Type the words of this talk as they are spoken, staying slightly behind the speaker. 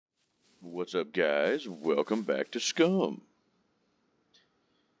What's up, guys? Welcome back to Scum.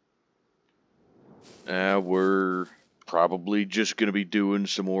 We're probably just going to be doing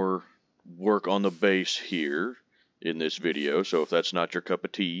some more work on the base here in this video, so if that's not your cup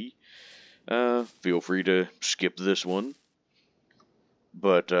of tea, feel free to skip this one.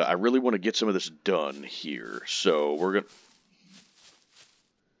 But I really want to get some of this done here, so we're going to...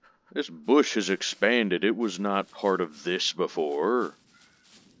 This bush has expanded. It was not part of this before.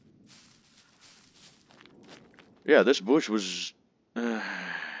 Yeah, this bush was...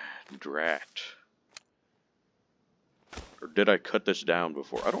 drat. Or did I cut this down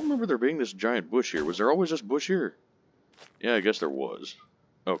before? I don't remember there being this giant bush here. Was there always this bush here? Yeah, I guess there was.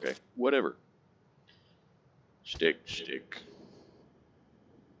 Okay, whatever. Stick.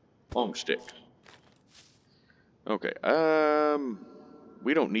 Long stick. Okay,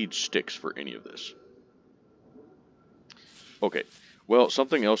 we don't need sticks for any of this. Okay, well,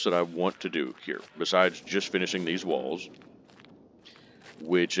 something else that I want to do here, besides just finishing these walls,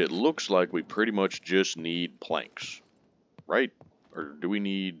 which it looks like we pretty much just need planks, right? Or do we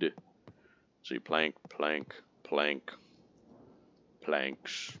need, let's see, planks.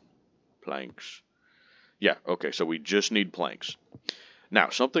 Yeah, okay, so we just need planks. Now,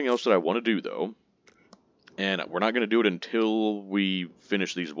 something else that I want to do, though, and we're not going to do it until we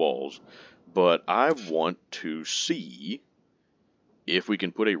finish these walls, but I want to see if we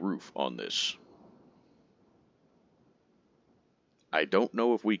can put a roof on this. I don't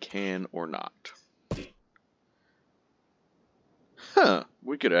know if we can or not. Huh,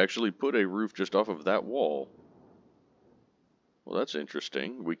 we could actually put a roof just off of that wall. Well, that's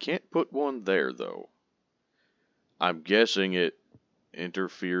interesting. We can't put one there, though. I'm guessing it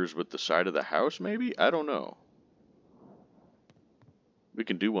interferes with the side of the house, maybe? I don't know. We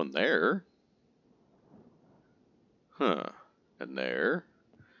can do one there. Huh. And there.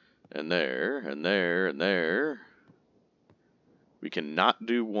 And there. And there. And there. We cannot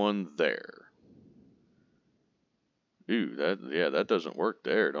do one there. Ooh, that doesn't work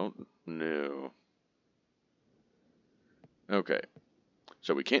there. No. Okay.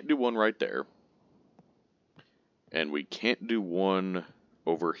 So we can't do one right there. And we can't do one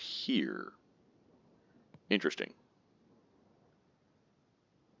over here. Interesting.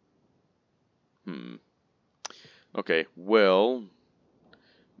 Okay, well,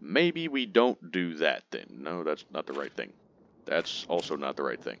 maybe we don't do that then. No, that's not the right thing. That's also not the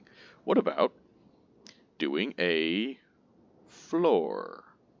right thing. What about doing a floor?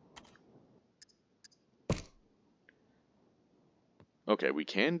 Okay, we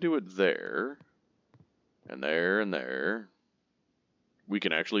can do it there, and there, and there. We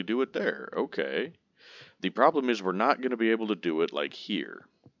can actually do it there. Okay. The problem is we're not going to be able to do it like here.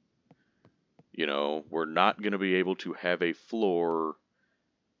 You know, we're not going to be able to have a floor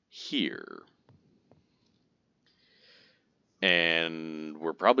here. And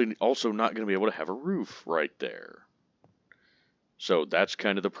we're probably also not going to be able to have a roof right there. So that's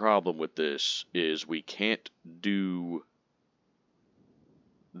kind of the problem with this, is we can't do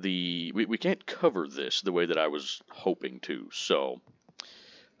we can't cover this the way that I was hoping to. So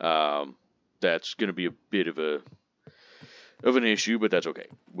that's going to be a bit of an issue, but that's okay.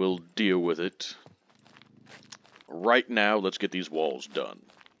 We'll deal with it. Right now, let's get these walls done.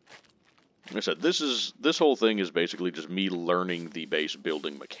 Like I said, this whole thing is basically just me learning the base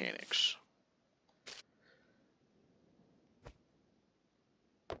building mechanics.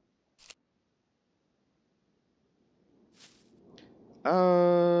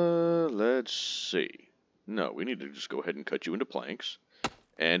 Let's see. No, we need to just go ahead and cut you into planks.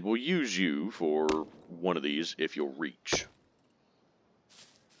 And we'll use you for one of these if you'll reach.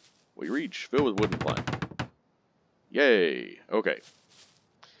 Will you reach? Fill with wooden plank. Yay! Okay.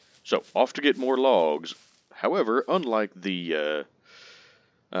 So, off to get more logs. However, unlike the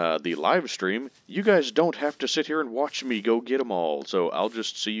live stream, you guys don't have to sit here and watch me go get them all. So, I'll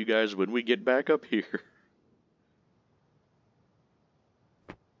just see you guys when we get back up here.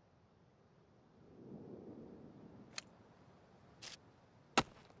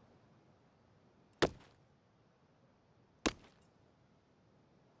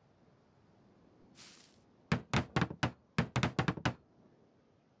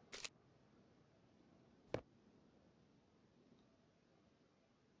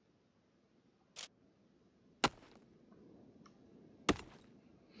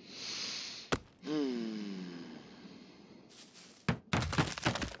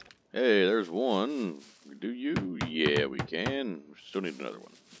 Hey, there's one. Do you? Yeah, we can. We still need another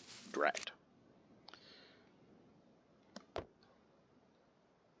one. Drat.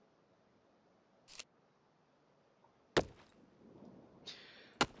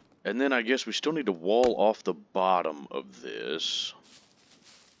 And then I guess we still need to wall off the bottom of this.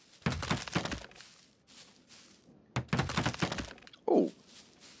 Oh,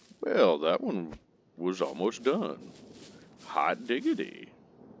 well, that one was almost done. Hot diggity.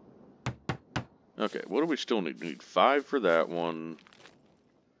 Okay, what do we still need? We need 5 for that one.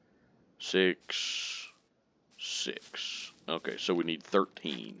 6. 6. Okay, so we need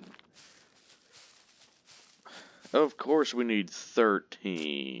 13. Of course we need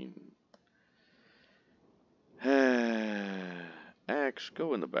 13. Axe,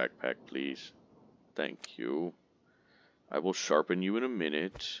 go in the backpack, please. Thank you. I will sharpen you in a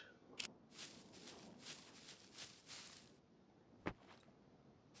minute.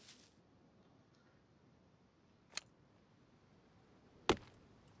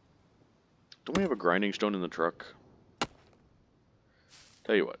 Don't we have a grinding stone in the truck?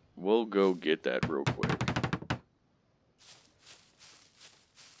 Tell you what, we'll go get that real quick.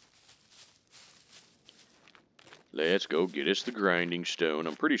 Let's go get us the grinding stone.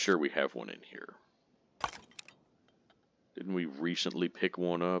 I'm pretty sure we have one in here. Didn't we recently pick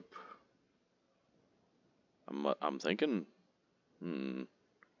one up? I'm thinking, well,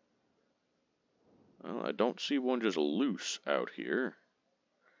 I don't see one just loose out here.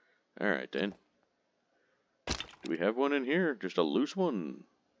 Alright then. Do we have one in here? Just a loose one?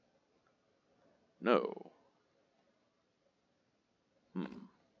 No.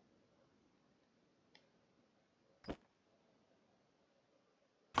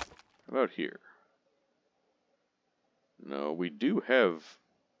 How about here? No, we do have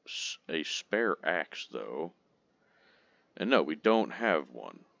a spare axe, though. And no, we don't have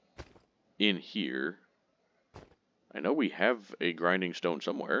one in here. I know we have a grinding stone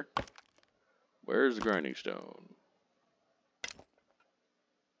somewhere. Where's the grinding stone?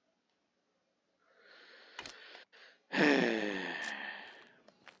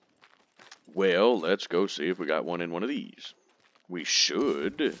 Well, let's go see if we got one in one of these. We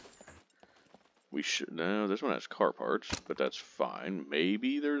should. No, this one has car parts, but that's fine.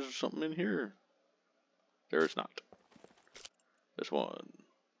 Maybe there's something in here. There's not. This one.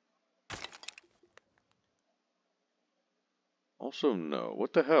 Also, no.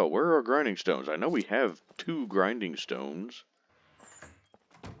 What the hell? Where are our grinding stones? I know we have 2 grinding stones.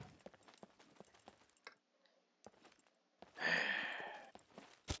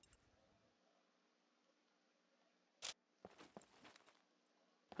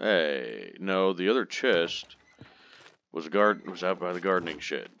 Hey, no, the other chest was out by the gardening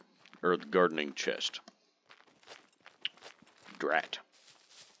shed. Or the gardening chest. Drat.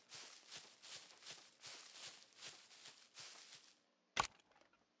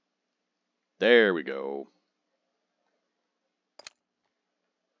 There we go.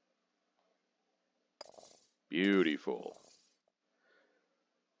 Beautiful.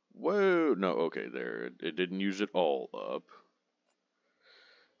 Whoa, no, okay, there. It didn't use it all up.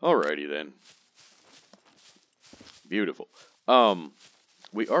 Alrighty then. Beautiful.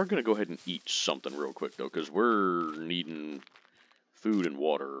 We are going to go ahead and eat something real quick, though, because we're needing food and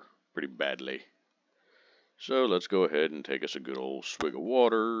water pretty badly. So let's go ahead and take us a good old swig of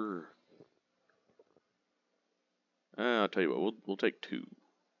water. I'll tell you what, we'll take 2.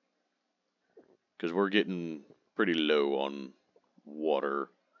 Because we're getting pretty low on water.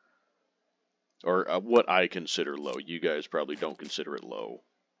 Or what I consider low. You guys probably don't consider it low.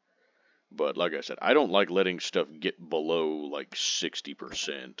 But like I said, I don't like letting stuff get below like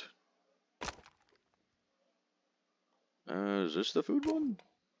 60%. Is this the food one?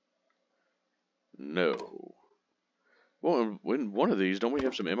 No. Well, in one of these, don't we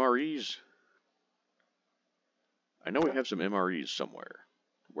have some MREs? I know we have some MREs somewhere.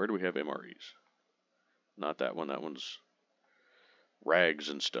 Where do we have MREs? Not that one. That one's rags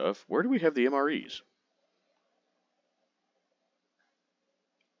and stuff. Where do we have the MREs?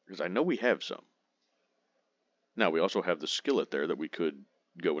 Because I know we have some. Now, we also have the skillet there that we could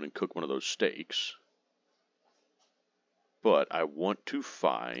go in and cook one of those steaks. But I want to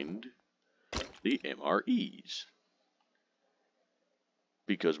find the MREs.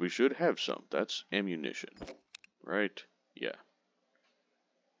 Because we should have some. That's ammunition. Right? Yeah.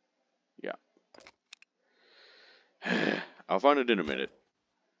 Yeah. I'll find it in a minute.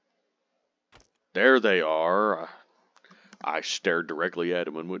 There they are. I stared directly at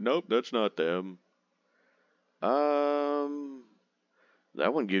them and went, nope, that's not them.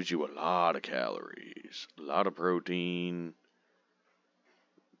 That one gives you a lot of calories, a lot of protein,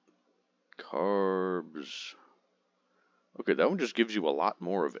 carbs. Okay, that one just gives you a lot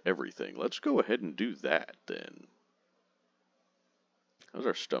more of everything. Let's go ahead and do that then. How's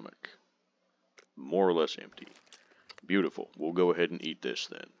our stomach? More or less empty. Beautiful. We'll go ahead and eat this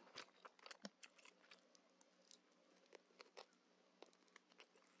then.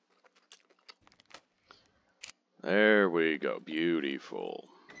 There we go. Beautiful.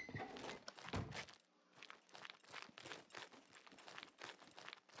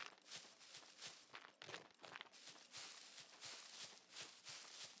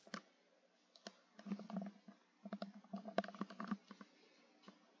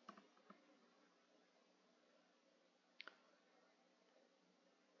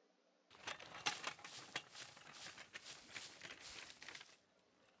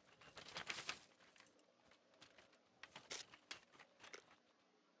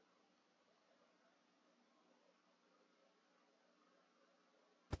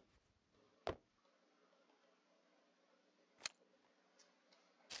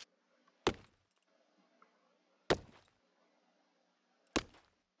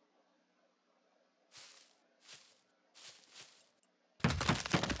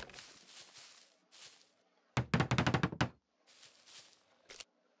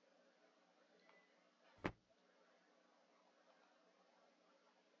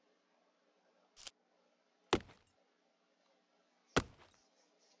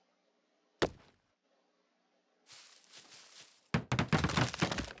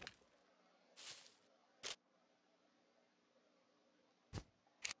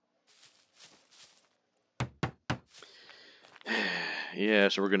 Yeah,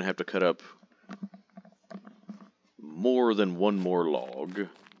 so we're going to have to cut up more than one more log.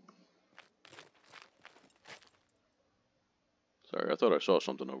 Sorry, I thought I saw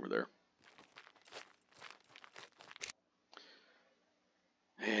something over there.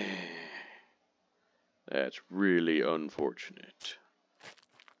 That's really unfortunate.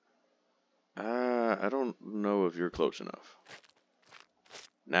 I don't know if you're close enough.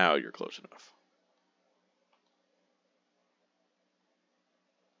 Now you're close enough.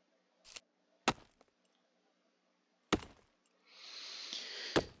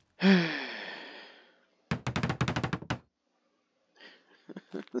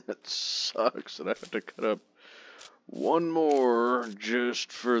 That sucks that I have to cut up one more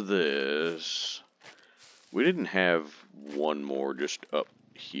just for this. We didn't have one more just up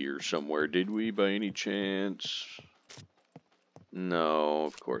here somewhere, did we, by any chance? No,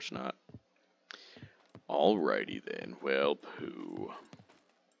 of course not. Alrighty then, well, poo.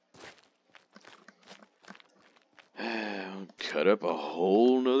 Cut up a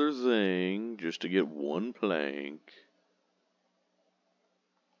whole nother thing just to get one plank.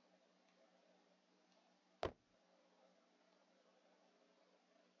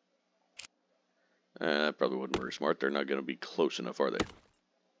 That probably wasn't very smart. They're not going to be close enough, are they?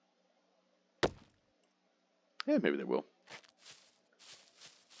 Yeah, maybe they will.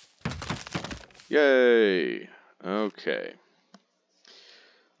 Yay! Okay.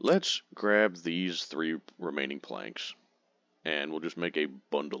 Let's grab these 3 remaining planks, and we'll just make a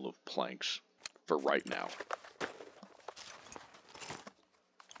bundle of planks for right now.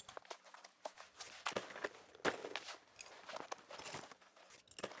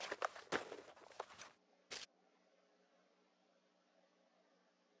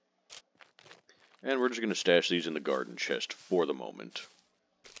 And we're just going to stash these in the garden chest for the moment,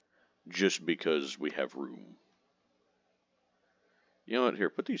 just because we have room. You know what, here,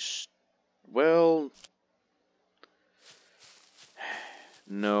 put these, well,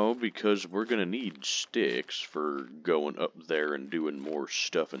 no, because we're going to need sticks for going up there and doing more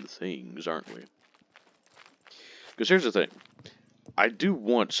stuff and things, aren't we? Because here's the thing, I do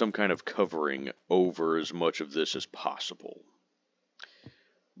want some kind of covering over as much of this as possible,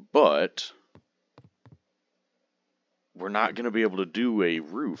 but we're not going to be able to do a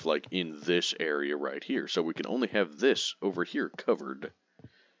roof like in this area right here, so we can only have this over here covered,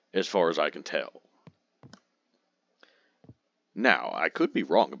 as far as I can tell. Now, I could be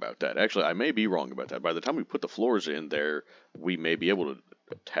wrong about that. Actually, I may be wrong about that. By the time we put the floors in there, we may be able to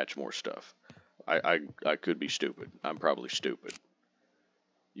attach more stuff. I could be stupid. I'm probably stupid.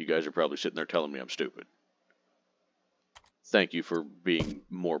 You guys are probably sitting there telling me I'm stupid. Thank you for being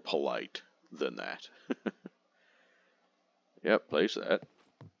more polite than that. Yep, place that.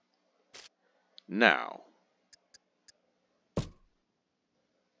 Now.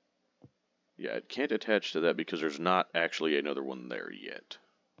 Yeah, it can't attach to that because there's not actually another one there yet.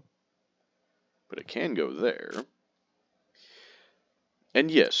 But it can go there. And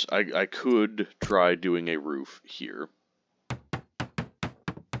yes, I could try doing a roof here.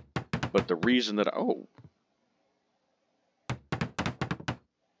 But the reason that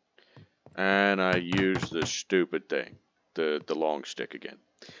and I use this stupid thing, the long stick again.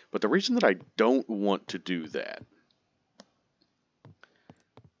 But the reason that I don't want to do that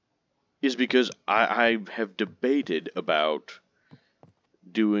is because I have debated about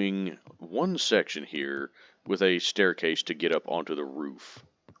doing one section here with a staircase to get up onto the roof,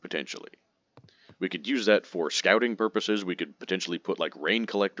 potentially. We could use that for scouting purposes. We could potentially put like rain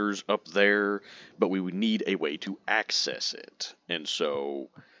collectors up there, but we would need a way to access it. And so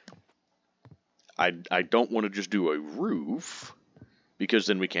I don't want to just do a roof, because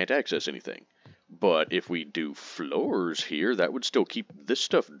then we can't access anything. But if we do floors here, that would still keep this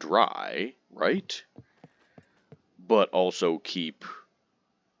stuff dry, right? But also keep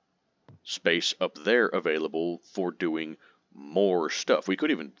space up there available for doing more stuff. We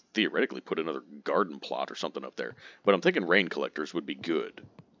could even theoretically put another garden plot or something up there. But I'm thinking rain collectors would be good.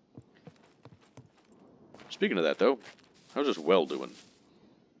 Speaking of that, though, how's this well doing?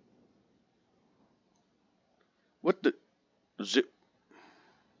 What the...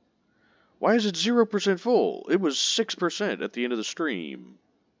 Why is it 0% full? It was 6% at the end of the stream.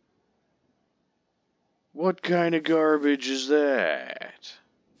 What kind of garbage is that?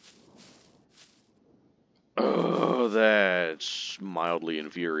 Oh, that's mildly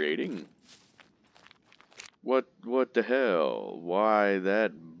infuriating. What the hell? Why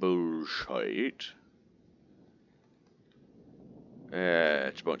that bullshit?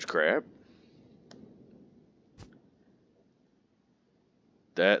 That's a bunch of crap.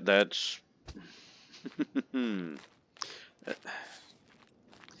 That's... I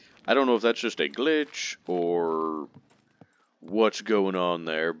don't know if that's just a glitch or what's going on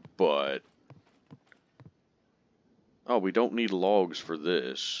there, but... Oh, we don't need logs for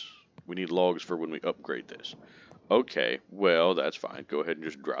this. We need logs for when we upgrade this. Okay, well, that's fine. Go ahead and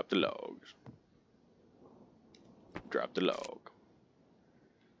just drop the logs. Drop the log.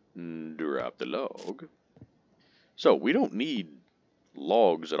 Drop the log. So, we don't need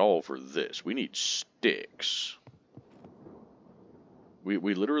logs at all for this. We need sticks. We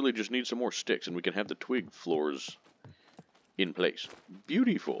literally just need some more sticks, and we can have the twig floors in place.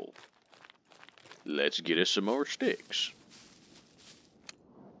 Beautiful. Let's get us some more sticks.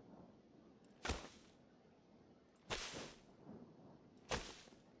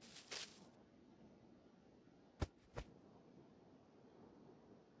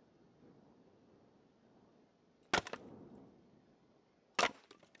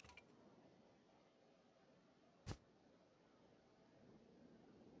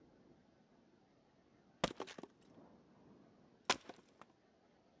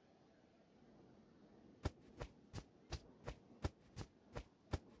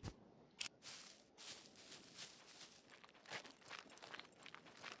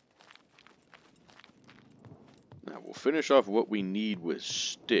 Now we'll finish off what we need with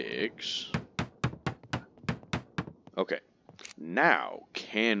sticks. Okay, now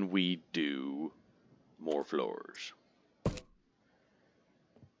can we do more floors?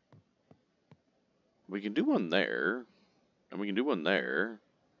 We can do one there, and we can do one there,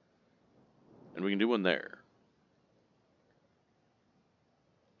 and we can do one there.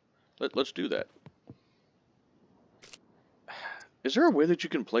 Let's do that. Is there a way that you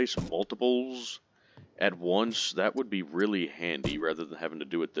can place multiples at once? That would be really handy rather than having to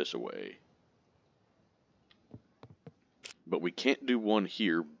do it this way. But we can't do one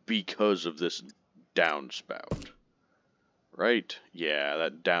here because of this downspout. Right? Yeah,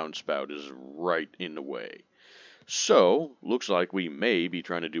 that downspout is right in the way. So, looks like we may be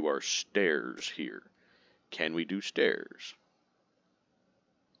trying to do our stairs here. Can we do stairs?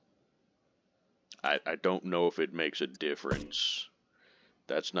 I don't know if it makes a difference.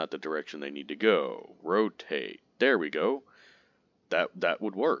 That's not the direction they need to go. Rotate. There we go. That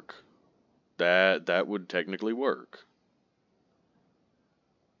would work. That would technically work.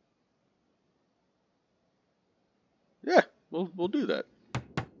 Yeah, we'll do that.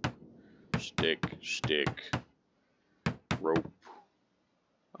 Stick, rope.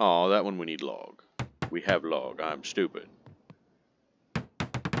 Oh, that one we need log. We have log. I'm stupid.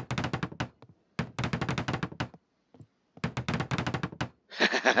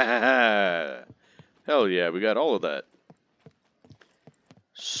 Hell yeah, we got all of that.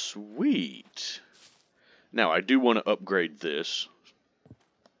 Sweet. Now, I do want to upgrade this,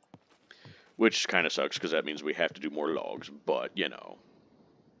 which kind of sucks because that means we have to do more logs, but, you know.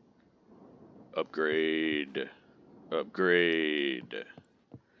 Upgrade. Upgrade.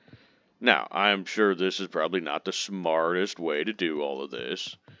 Now, I'm sure this is probably not the smartest way to do all of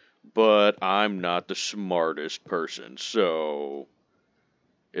this, but I'm not the smartest person, so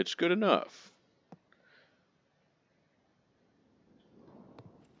it's good enough.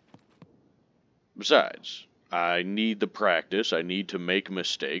 Besides, I need the practice. I need to make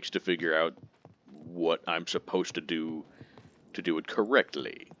mistakes to figure out what I'm supposed to do it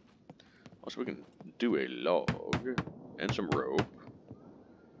correctly. Also, we can do a log and some rope.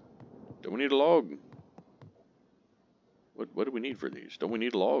 Don't we need a log? What do we need for these? Don't we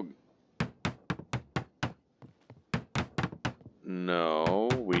need a log? No,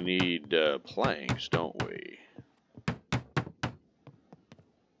 we need planks, don't we?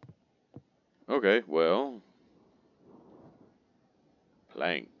 Okay, well,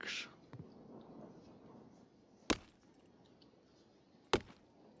 planks.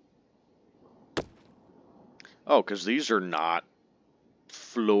 Oh, because these are not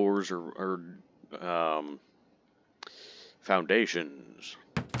floors or foundations.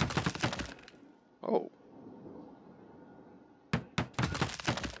 Oh.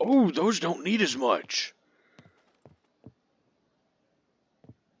 Oh, those don't need as much.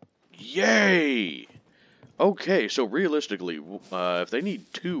 Yay! Okay, so realistically, if they need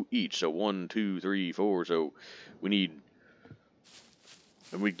 2 each, so 1, 2, 3, 4, so we need,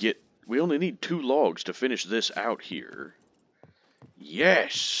 and we only need 2 logs to finish this out here.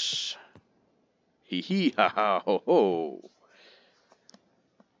 Yes! Hee hee ha ha ho ho!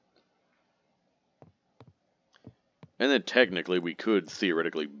 And then technically we could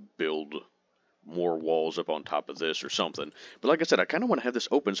theoretically build more walls up on top of this or something. But like I said, I kind of want to have this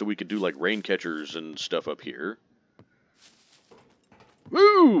open so we could do like rain catchers and stuff up here.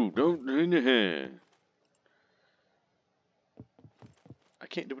 Woo! Don't. I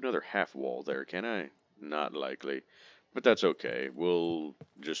can't do another half wall there, can I? Not likely. But that's okay. We'll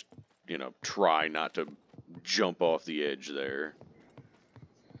just, you know, try not to jump off the edge there.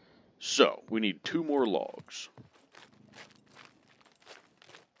 So, we need 2 more logs.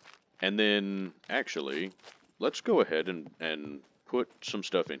 And then, actually, let's go ahead and put some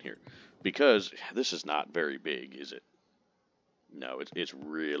stuff in here. Because this is not very big, is it? No, it's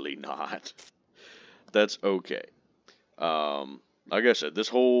really not. That's okay. Like I said, this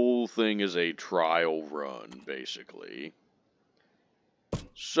whole thing is a trial run, basically.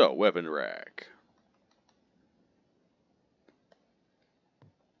 So, weapon rack.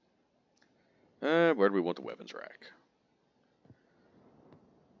 Where do we want the weapons rack?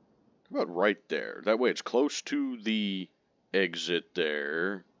 How about right there? That way it's close to the exit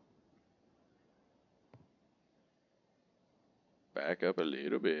there. Back up a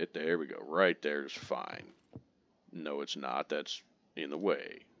little bit. There we go. Right there's fine. No, it's not. That's in the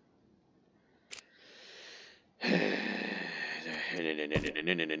way.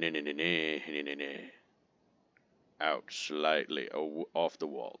 Out slightly off the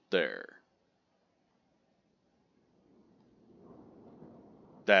wall. There.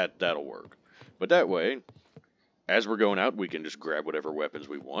 That'll work. But that way, as we're going out, we can just grab whatever weapons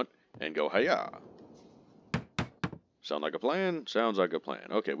we want and go hi-ya. Sound like a plan? Sounds like a plan.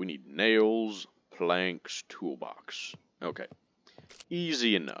 Okay, we need nails, planks, toolbox. Okay.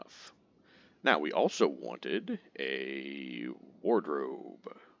 Easy enough. Now, we also wanted a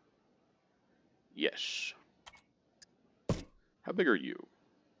wardrobe. Yes. How big are you?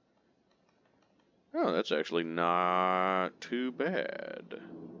 Oh, that's actually not too bad.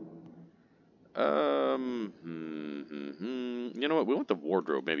 You know what? We want the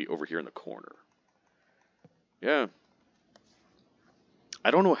wardrobe maybe over here in the corner. Yeah.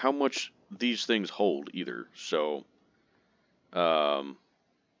 I don't know how much these things hold either, so...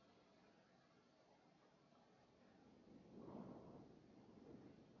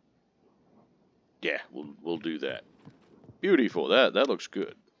 yeah, we'll do that. Beautiful. That looks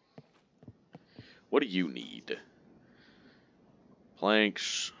good. What do you need?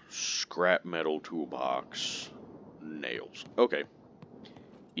 Planks, scrap metal toolbox, nails. Okay.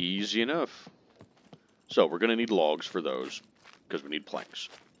 Easy enough. So, we're going to need logs for those, because we need planks.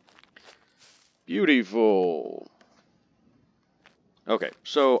 Beautiful. Okay,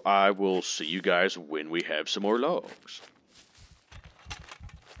 so I will see you guys when we have some more logs.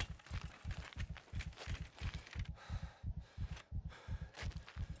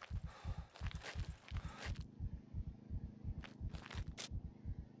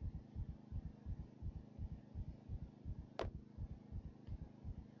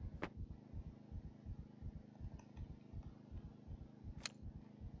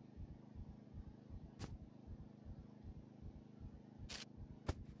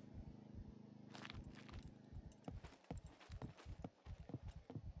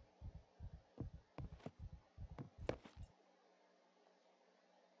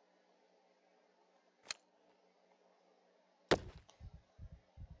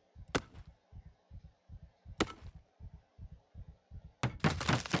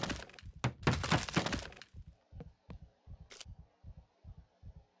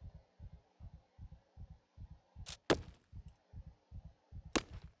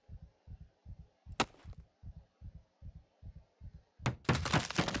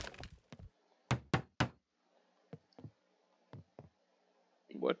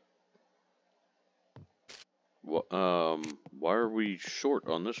 pretty short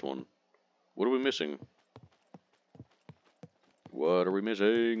on this one. What are we missing? What are we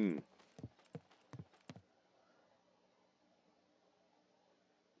missing?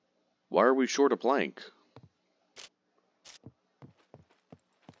 Why are we short a plank?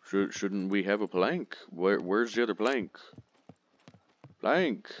 Shouldn't we have a plank? Where's the other plank?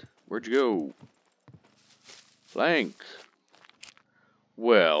 Plank! Where'd you go? Plank!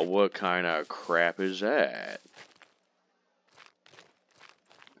 Well, what kind of crap is that?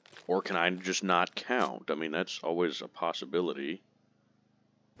 Or can I just not count? I mean, that's always a possibility.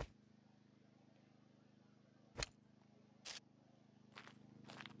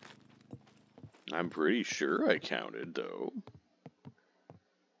 I'm pretty sure I counted, though.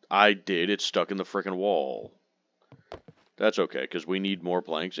 I did. It's stuck in the frickin' wall. That's okay, because we need more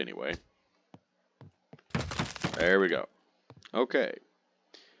planks anyway. There we go. Okay.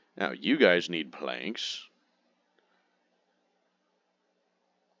 Now, you guys need planks.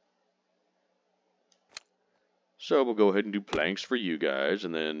 So we'll go ahead and do planks for you guys,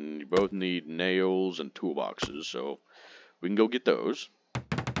 and then you both need nails and toolboxes, so we can go get those.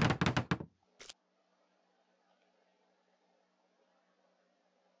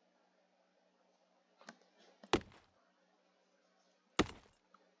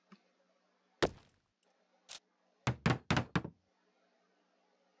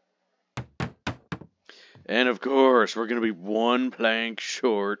 And of course, we're going to be one plank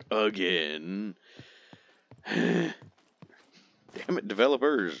short again. Damn it,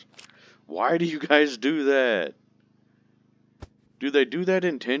 developers. Why do you guys do that? Do they do that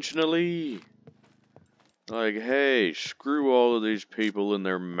intentionally? Like, hey, screw all of these people and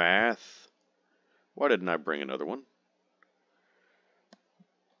their math. Why didn't I bring another one?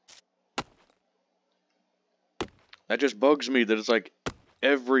 That just bugs me that it's like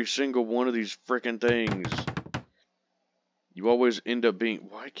every single one of these frickin' things. You always end up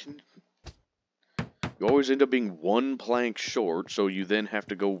being... You always end up being one plank short, so you then have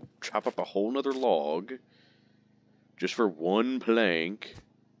to go chop up a whole nother log just for one plank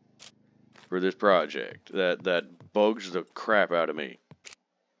for this project. That bugs the crap out of me.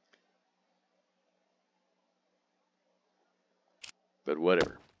 But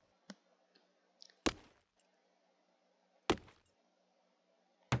whatever.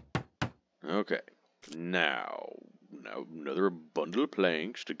 Okay. Now another bundle of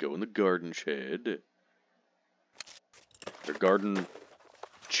planks to go in the garden shed. Their garden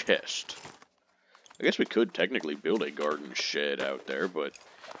chest. I guess we could technically build a garden shed out there, but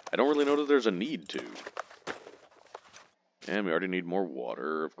I don't really know that there's a need to. And we already need more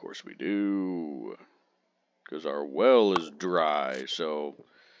water. Of course we do. Because our well is dry, so...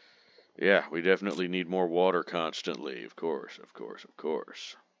 Yeah, we definitely need more water constantly. Of course, of course, of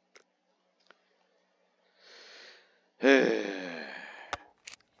course.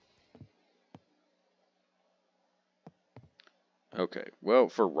 Okay, well,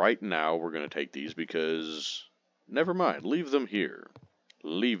 for right now, we're going to take these because... Never mind, leave them here.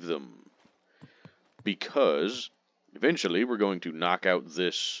 Leave them. Because, eventually, we're going to knock out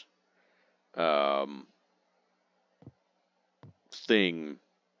this, thing,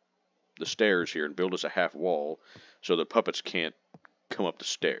 the stairs here, and build us a half wall, so the puppets can't come up the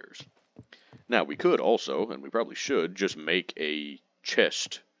stairs. Now, we could also, and we probably should, just make a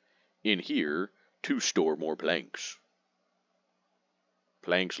chest in here to store more planks.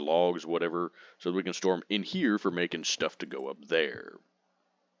 Planks, logs, whatever, so that we can store them in here for making stuff to go up there.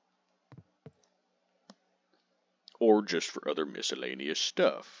 Or just for other miscellaneous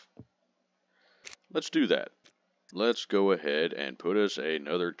stuff. Let's do that. Let's go ahead and put us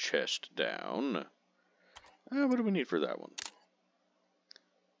another chest down. What do we need for that one?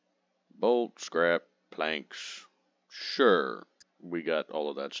 Bolt, scrap, planks. Sure, we got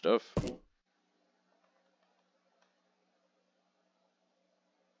all of that stuff.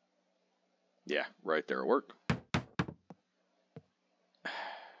 Yeah, right there will work.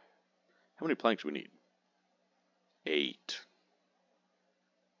 How many planks do we need? 8.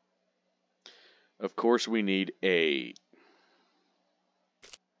 Of course we need 8.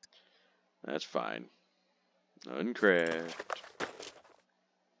 That's fine. Uncraft.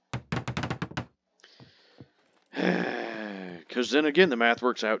 Because then again, the math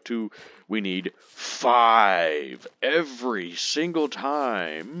works out to we need 5 every single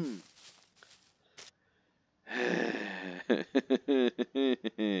time.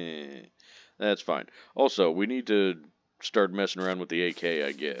 That's fine. Also, we need to start messing around with the AK,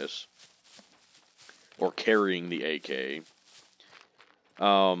 I guess. Or carrying the AK.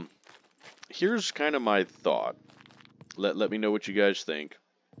 Here's kind of my thought. Let me know what you guys think.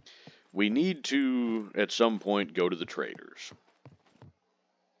 We need to, at some point, go to the traders.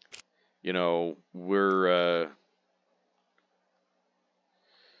 You know, we're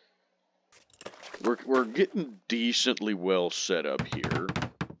getting decently well set up here.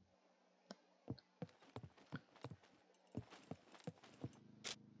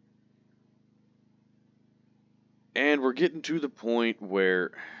 And we're getting to the point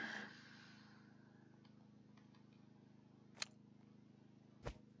where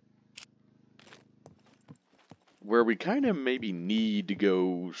we kind of maybe need to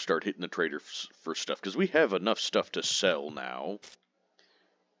go start hitting the trader for stuff, because we have enough stuff to sell now.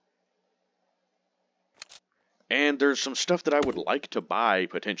 And there's some stuff that I would like to buy,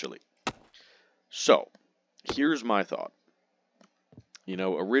 potentially. So, here's my thought. You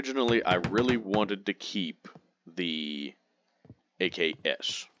know, originally I really wanted to keep the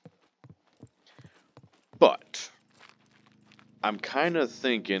AKS. But, I'm kind of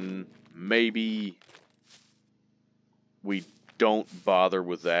thinking maybe we don't bother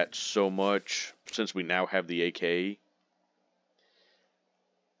with that so much, since we now have the AK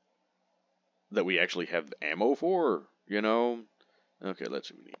that we actually have ammo for, you know? Okay, let's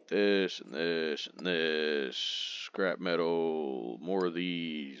see, we need this, and this, and this, scrap metal, more of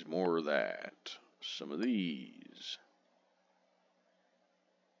these, more of that, some of these.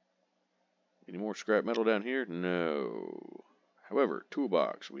 Any more scrap metal down here? No. However,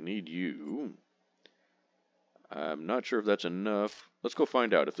 toolbox, we need you. I'm not sure if that's enough. Let's go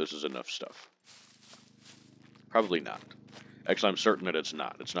find out if this is enough stuff. Probably not. Actually, I'm certain that it's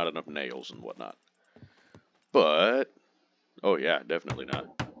not. It's not enough nails and whatnot. But, oh yeah, definitely not.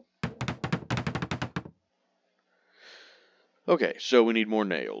 Okay, so we need more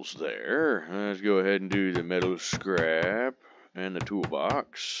nails there. Let's go ahead and do the metal scrap and the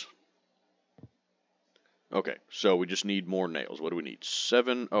toolbox. Okay, so we just need more nails. What do we need?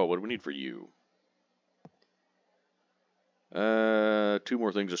 7. Oh, what do we need for you? 2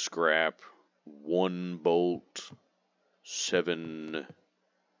 more things of scrap. 1 bolt. 7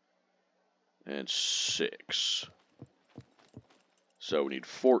 and 6. So we need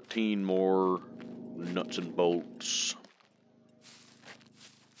 14 more nuts and bolts.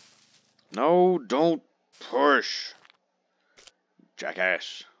 No, don't push,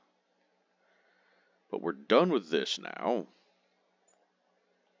 jackass. But we're done with this now.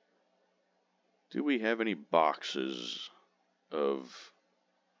 Do we have any boxes of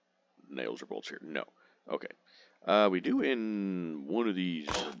nails or bolts here? No. Okay. We do in one of these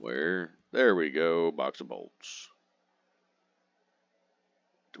somewhere. There we go. Box of bolts.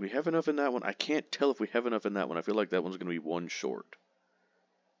 Do we have enough in that one? I can't tell if we have enough in that one. I feel like that one's going to be 1 short.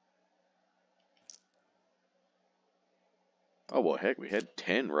 Oh, well, heck, we had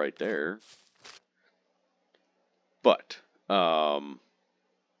 10 right there. But,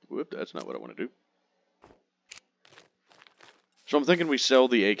 whoop, that's not what I want to do. So I'm thinking we sell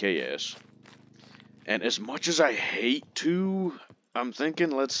the AKS. And as much as I hate to, I'm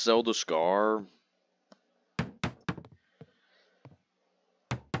thinking let's sell the Scar.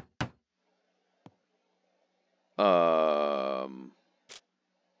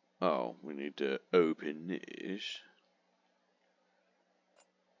 Oh, we need to open this.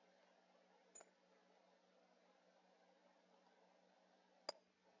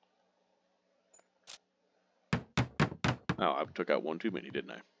 Oh, I took out 1 too many, didn't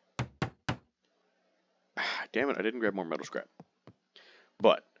I? Damn it, I didn't grab more metal scrap.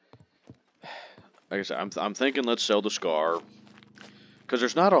 But, like I said, I'm thinking let's sell the Scar. Because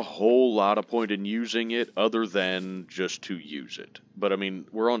there's not a whole lot of point in using it other than just to use it. But, I mean,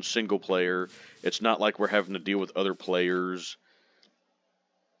 we're on single player. It's not like we're having to deal with other players.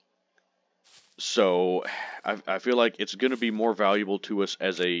 So, I feel like it's going to be more valuable to us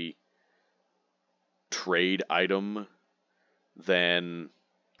as a trade item than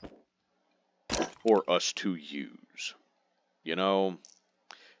for us to use. You know,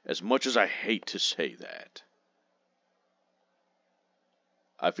 as much as I hate to say that,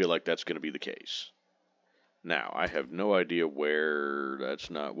 I feel like that's going to be the case. Now, I have no idea where. That's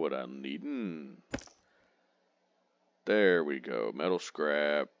not what I'm needing. There we go. Metal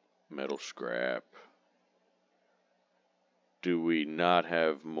scrap. Metal scrap. Do we not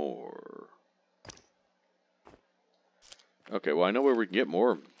have more? Okay, well, I know where we can get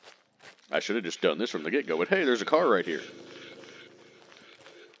more. I should have just done this from the get-go, but hey, there's a car right here.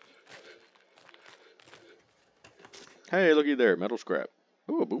 Hey, looky there. Metal scrap.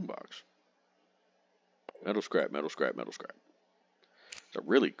 Ooh, a boombox. Metal scrap, metal scrap, metal scrap. It's a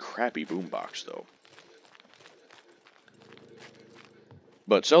really crappy boombox, though.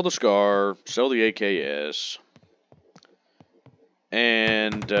 But sell the Scar, sell the AKS,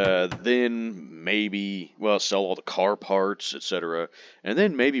 and then maybe, well, sell all the car parts, etc. And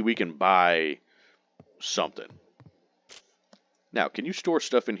then maybe we can buy something. Now, can you store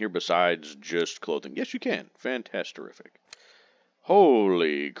stuff in here besides just clothing? Yes, you can. Fantastic.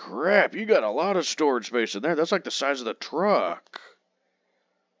 Holy crap, you got a lot of storage space in there. That's like the size of the truck.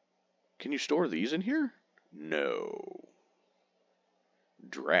 Can you store these in here? No.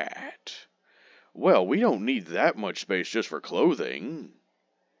 Drat. Well, we don't need that much space just for clothing.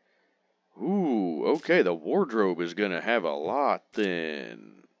 Ooh, okay, the wardrobe is gonna have a lot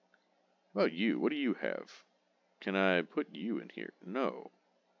then. How about you? What do you have? Can I put you in here? No.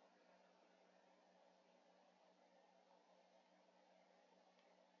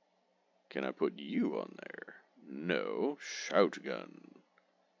 Can I put you on there? No. Shotgun.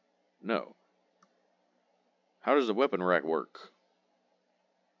 No. How does the weapon rack work?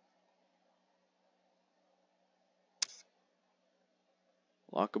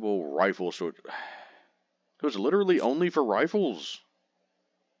 Lockable rifle sword. It was literally only for rifles?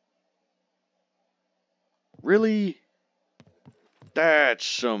 Really? That's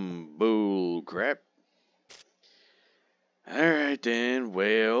some bull crap. Alright then,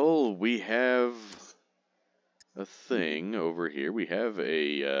 well, we have a thing over here. We have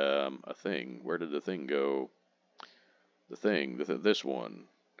a thing. Where did the thing go? The thing, this one.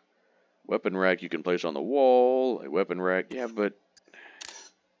 Weapon rack you can place on the wall. A weapon rack, yeah, but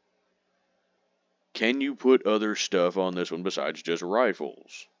can you put other stuff on this one besides just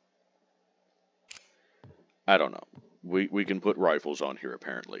rifles? I don't know. We can put rifles on here,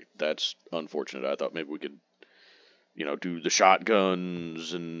 apparently. That's unfortunate. I thought maybe we could, you know, do the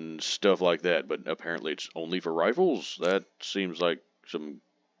shotguns and stuff like that, but apparently it's only for rifles? That seems like some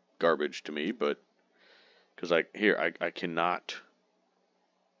garbage to me, but... Because I cannot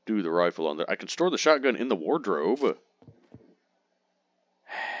do the rifle on there. I can store the shotgun in the wardrobe.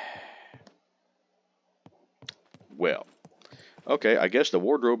 Well, okay, I guess the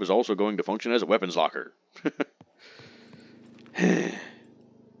wardrobe is also going to function as a weapons locker.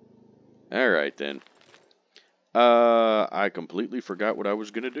 Alright then. I completely forgot what I was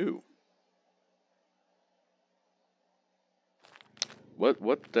gonna do.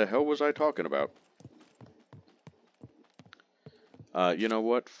 What the hell was I talking about? You know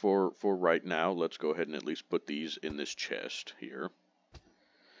what? For right now, let's go ahead and at least put these in this chest here.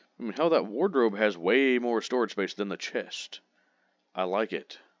 I mean, hell, that wardrobe has way more storage space than the chest. I like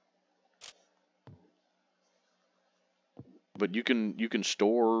it. But you can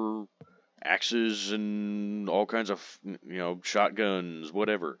store axes and all kinds of, you know, shotguns,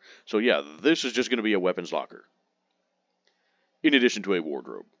 whatever. So yeah, this is just going to be a weapons locker. In addition to a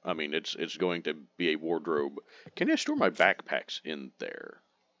wardrobe. I mean, it's going to be a wardrobe. Can I store my backpacks in there?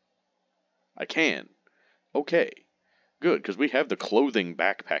 I can. Okay. Good, because we have the clothing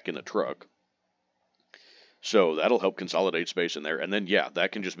backpack in the truck. So that'll help consolidate space in there. And then, yeah,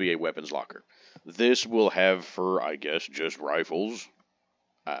 that can just be a weapons locker. This will have for, I guess, just rifles.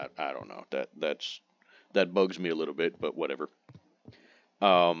 I don't know. That bugs me a little bit, but whatever.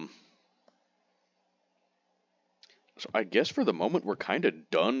 So I guess for the moment we're kind of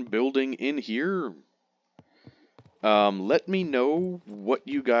done building in here. Let me know what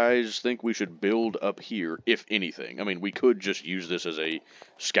you guys think we should build up here, if anything. I mean, we could just use this as a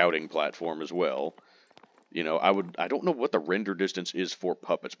scouting platform as well. You know, I don't know what the render distance is for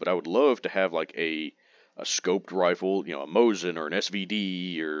puppets, but I would love to have like a scoped rifle, you know, a Mosin or an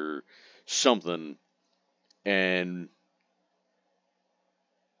SVD or something, and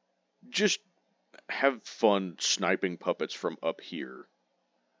just have fun sniping puppets from up here.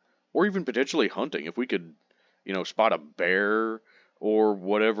 Or even potentially hunting. If we could, you know, spot a bear or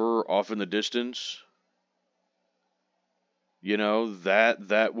whatever off in the distance, you know,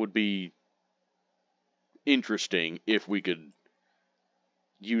 that would be interesting if we could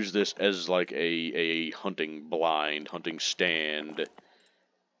use this as like a hunting blind, hunting stand,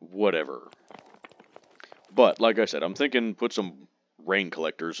 whatever. But, like I said, I'm thinking put some rain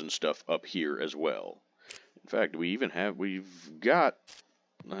collectors and stuff up here as well. In fact, we've got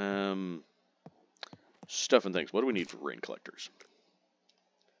stuff and things. What do we need for rain collectors?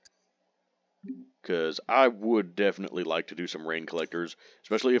 Because I would definitely like to do some rain collectors,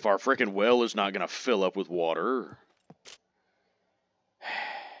 especially if our frickin' well is not going to fill up with water.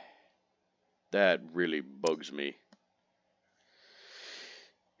 That really bugs me.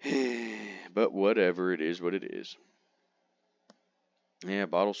 But whatever, it is what it is. Yeah,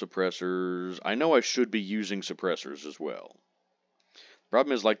 bottle suppressors. I know I should be using suppressors as well.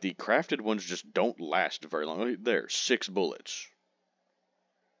 Problem is, like, the crafted ones just don't last very long. There, 6 bullets.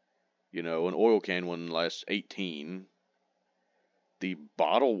 You know, an oil can one lasts 18. The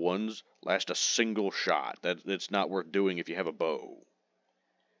bottle ones last a single shot. That's not worth doing if you have a bow.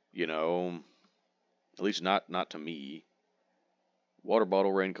 You know, at least not to me. Water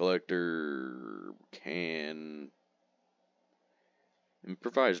bottle rain collector can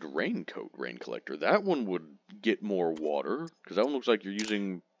improvised raincoat rain collector. That one would get more water because that one looks like you're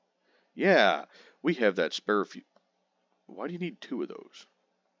using. Yeah, we have that spare few. Why do you need 2 of those?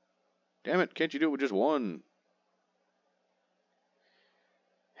 Damn it! Can't you do it with just one?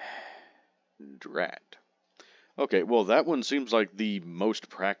 Drat. Okay, well, that one seems like the most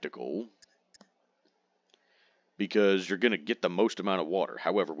practical because you're going to get the most amount of water.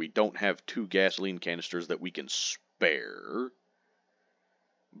 However, we don't have 2 gasoline canisters that we can spare,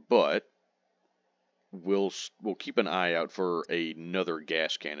 but we'll keep an eye out for another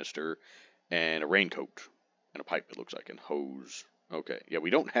gas canister and a raincoat and a pipe, it looks like, and hose. Okay, yeah, we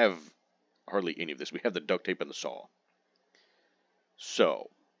don't have hardly any of this. We have the duct tape and the saw. So,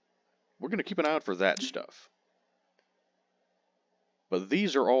 we're going to keep an eye out for that stuff. But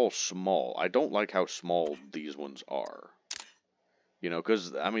these are all small. I don't like how small these ones are. You know,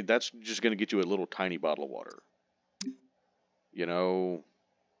 because, I mean, that's just going to get you a little tiny bottle of water. You know,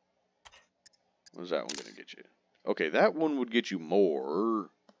 what's that one going to get you? Okay, that one would get you more.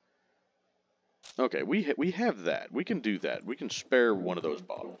 Okay, we have that. We can do that. We can spare one of those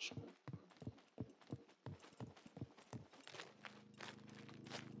bottles.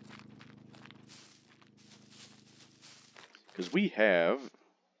 Because we have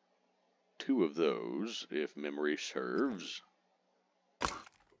 2 of those, if memory serves. Is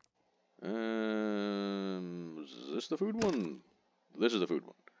this the food one? This is the food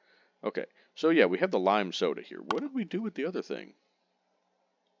one. Okay, so yeah, we have the lime soda here. What did we do with the other thing?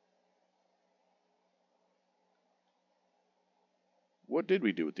 What did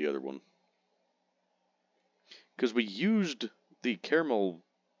we do with the other one? Because we used the caramel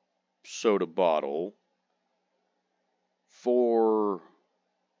soda bottle for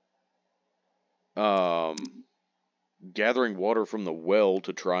gathering water from the well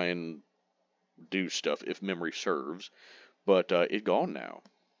to try and do stuff, if memory serves. But it's gone now.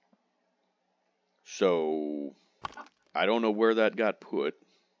 So, I don't know where that got put.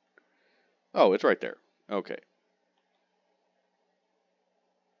 Oh, it's right there. Okay.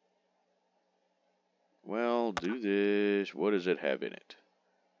 Well, do this. What does it have in it?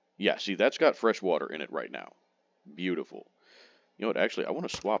 Yeah, see, that's got fresh water in it right now. Beautiful. You know what, actually, I want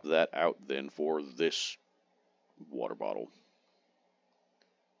to swap that out then for this water bottle.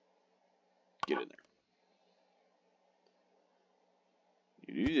 Get in there.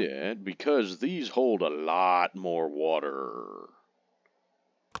 You do that because these hold a lot more water.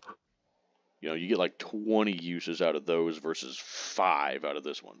 You know, you get like 20 uses out of those versus 5 out of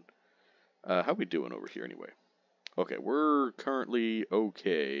this one. How we doing over here anyway? Okay, we're currently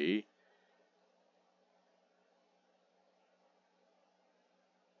okay.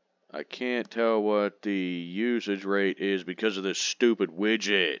 I can't tell what the usage rate is because of this stupid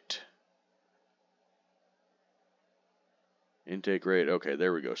widget. Intake rate, okay,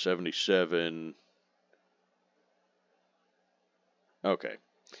 there we go, 77. Okay,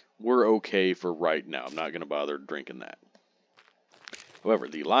 we're okay for right now. I'm not going to bother drinking that. However,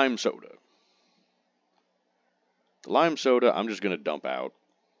 the lime soda. The lime soda, I'm just going to dump out.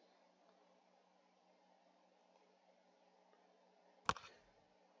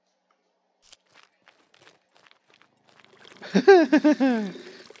 I'm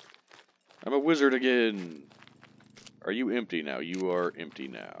a wizard again. Are you empty now? You are empty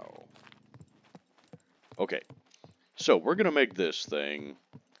now. Okay. So, we're going to make this thing.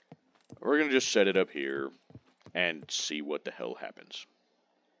 We're going to just set it up here and see what the hell happens.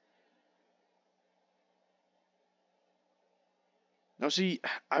 Now, see,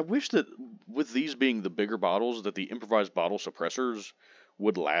 I wish that with these being the bigger bottles, that the improvised bottle suppressors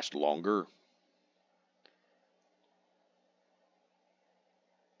would last longer.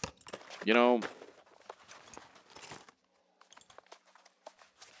 You know,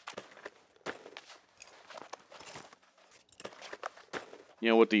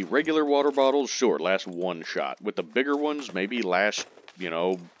 with the regular water bottles, sure, last 1 shot. With the bigger ones, maybe last,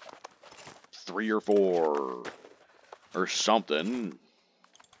 3 or 4 or something.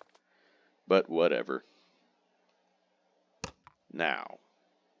 But whatever. Now,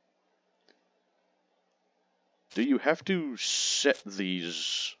 do you have to set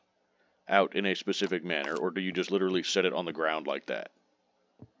these out in a specific manner, or do you just literally set it on the ground like that?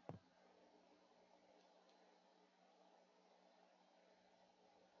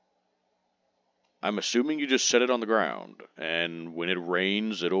 I'm assuming you just set it on the ground, and when it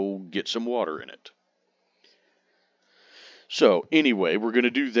rains, it'll get some water in it. So, anyway, we're going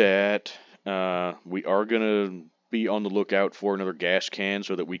to do that. We are going to be on the lookout for another gas can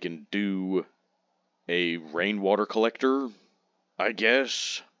so that we can do a rainwater collector, I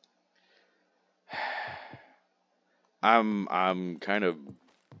guess. I'm kind of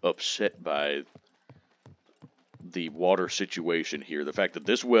upset by the water situation here. The fact that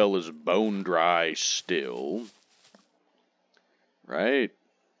this well is bone dry still. Right?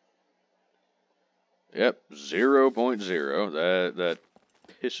 Yep, 0.0. That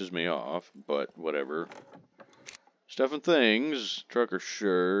pisses me off, but whatever. Stuff and things, trucker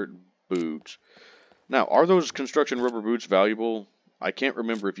shirt, boots. Now, are those construction rubber boots valuable? I can't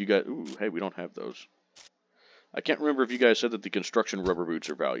remember if you guys... Ooh, hey, we don't have those. I can't remember if you guys said that the construction rubber boots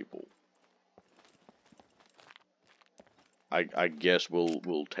are valuable. I guess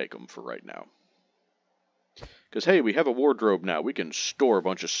we'll take them for right now. Because, hey, we have a wardrobe now. We can store a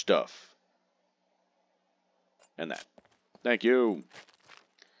bunch of stuff. And that. Thank you.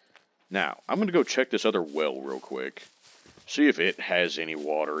 Now, I'm going to go check this other well real quick. See if it has any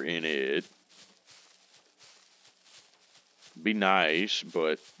water in it. Be nice,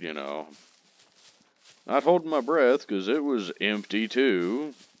 but, you know, not holding my breath because it was empty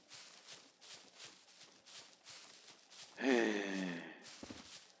too.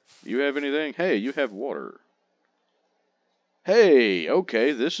 You have anything? Hey, you have water. Hey,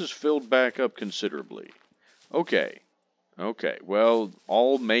 okay, this is filled back up considerably. Okay, well,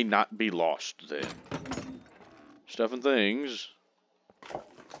 all may not be lost then. Stuff and things.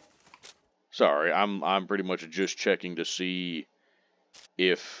 Sorry, I'm pretty much just checking to see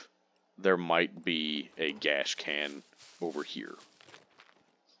if there might be a gas can over here.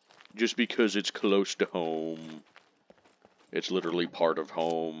 Just because it's close to home. It's literally part of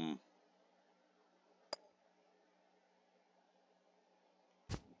home.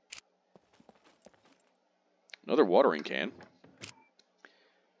 Another watering can.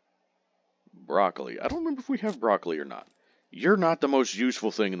 Broccoli. I don't remember if we have broccoli or not. You're not the most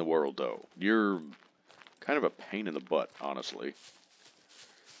useful thing in the world, though. You're kind of a pain in the butt, honestly.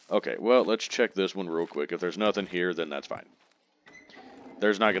 Okay, well, let's check this one real quick. If there's nothing here, then that's fine.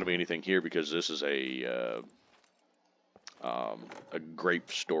 There's not going to be anything here because this is a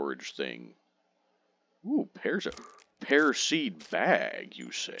grape storage thing. Ooh, pear seed bag,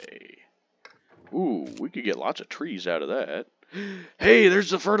 you say? Ooh, we could get lots of trees out of that. Hey,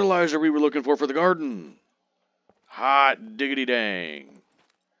 there's the fertilizer we were looking for the garden. Hot diggity dang.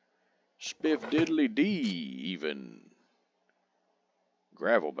 Spiff diddly dee, even.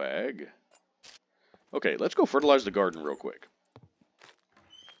 Gravel bag. Okay, let's go fertilize the garden real quick.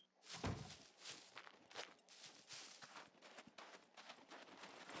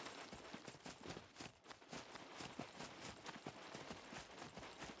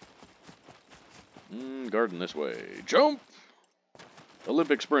 Garden this way. Jump!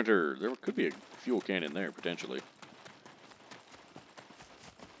 Olympic sprinter. There could be a fuel can in there, potentially.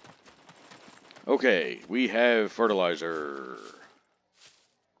 Okay, we have fertilizer.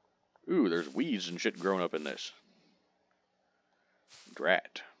 Ooh, there's weeds and shit growing up in this.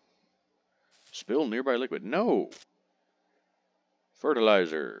 Drat. Spill nearby liquid. No!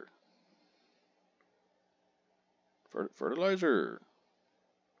 Fertilizer. Fertilizer.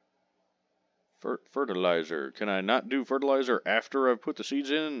 Fertilizer. Can I not do fertilizer after I've put the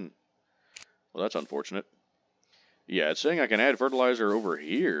seeds in? Well, that's unfortunate. Yeah, it's saying I can add fertilizer over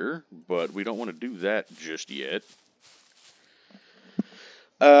here, but we don't want to do that just yet.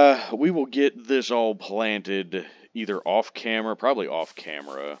 We will get this all planted either off camera, probably off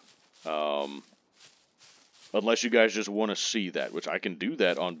camera, unless you guys just want to see that, which I can do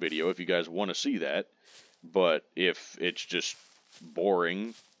that on video if you guys want to see that, but if it's just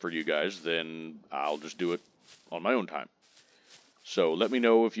boring for you guys, then I'll just do it on my own time. So let me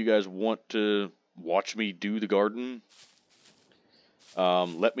know if you guys want to watch me do the garden.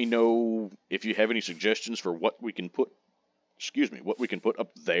 Let me know if you have any suggestions for what we can put, what we can put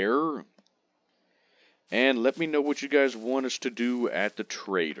up there. And let me know what you guys want us to do at the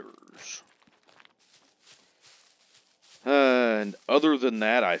traders. And other than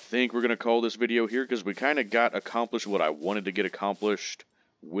that, I think we're going to call this video here because we kind of got accomplished what I wanted to get accomplished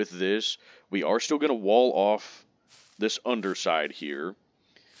with this. We are still going to wall off this underside here,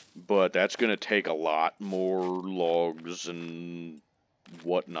 but that's going to take a lot more logs and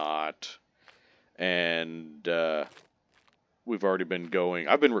whatnot. And we've already been going.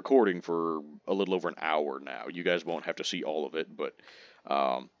 I've been recording for a little over an hour now. You guys won't have to see all of it, but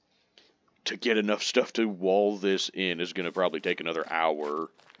to get enough stuff to wall this in is going to probably take another hour,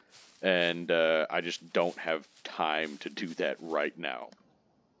 and I just don't have time to do that right now.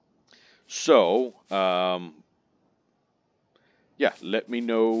 So, yeah, let me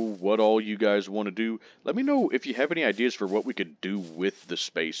know what all you guys want to do. Let me know if you have any ideas for what we could do with the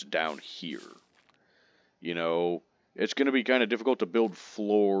space down here. You know, it's going to be kind of difficult to build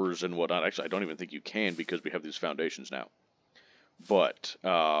floors and whatnot. Actually, I don't even think you can because we have these foundations now. But,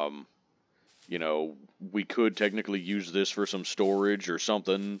 you know, we could technically use this for some storage or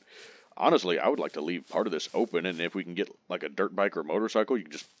something. Honestly, I would like to leave part of this open, and if we can get like a dirt bike or motorcycle, you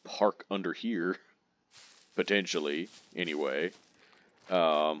can just park under here. Potentially, anyway.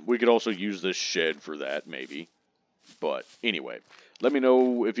 We could also use this shed for that, maybe. But, anyway. Let me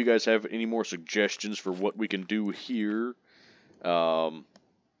know if you guys have any more suggestions for what we can do here. And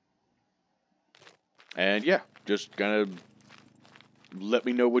yeah, just kind of let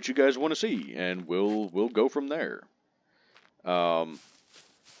me know what you guys want to see, and we'll go from there.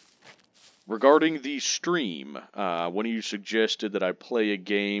 Regarding the stream, one of you suggested that I play a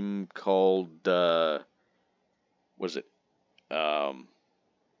game called, was it, like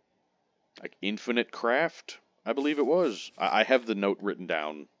Infinite Craft, I believe it was. I have the note written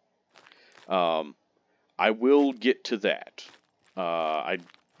down. I will get to that. I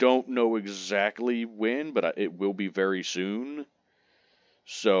don't know exactly when, but it will be very soon.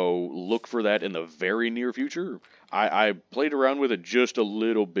 So look for that in the very near future. I played around with it just a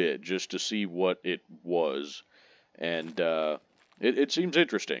little bit, just to see what it was. And it seems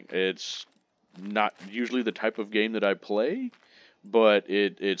interesting. It's not usually the type of game that I play, but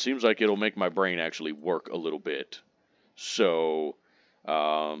it seems like it'll make my brain actually work a little bit. So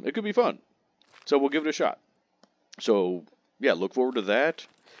it could be fun. So we'll give it a shot. So yeah, look forward to that.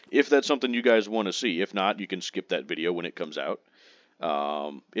 If that's something you guys want to see. If not, you can skip that video when it comes out.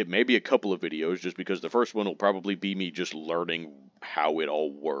 It may be a couple of videos, just because the first one will probably be me just learning how it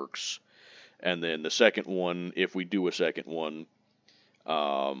all works. And then the second one, if we do a second one,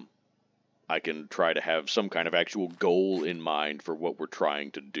 I can try to have some kind of actual goal in mind for what we're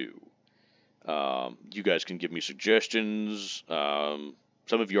trying to do. You guys can give me suggestions. Some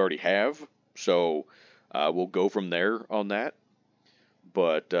of you already have, so we'll go from there on that.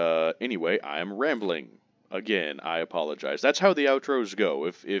 But anyway, I'm rambling. Again, I apologize. That's how the outros go.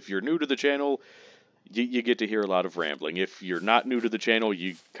 If you're new to the channel, you get to hear a lot of rambling. If you're not new to the channel,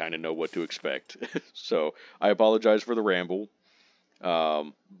 you kind of know what to expect. So I apologize for the ramble.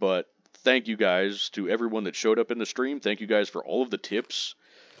 But thank you guys to everyone that showed up in the stream. Thank you guys for all of the tips.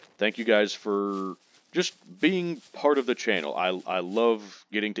 Thank you guys for just being part of the channel. I love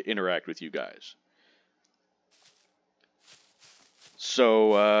getting to interact with you guys.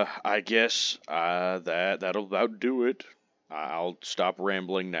 So, I guess that'll about do it. I'll stop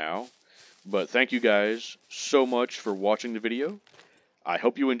rambling now. But thank you guys so much for watching the video. I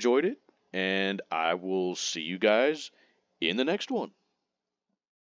hope you enjoyed it, and I will see you guys in the next one.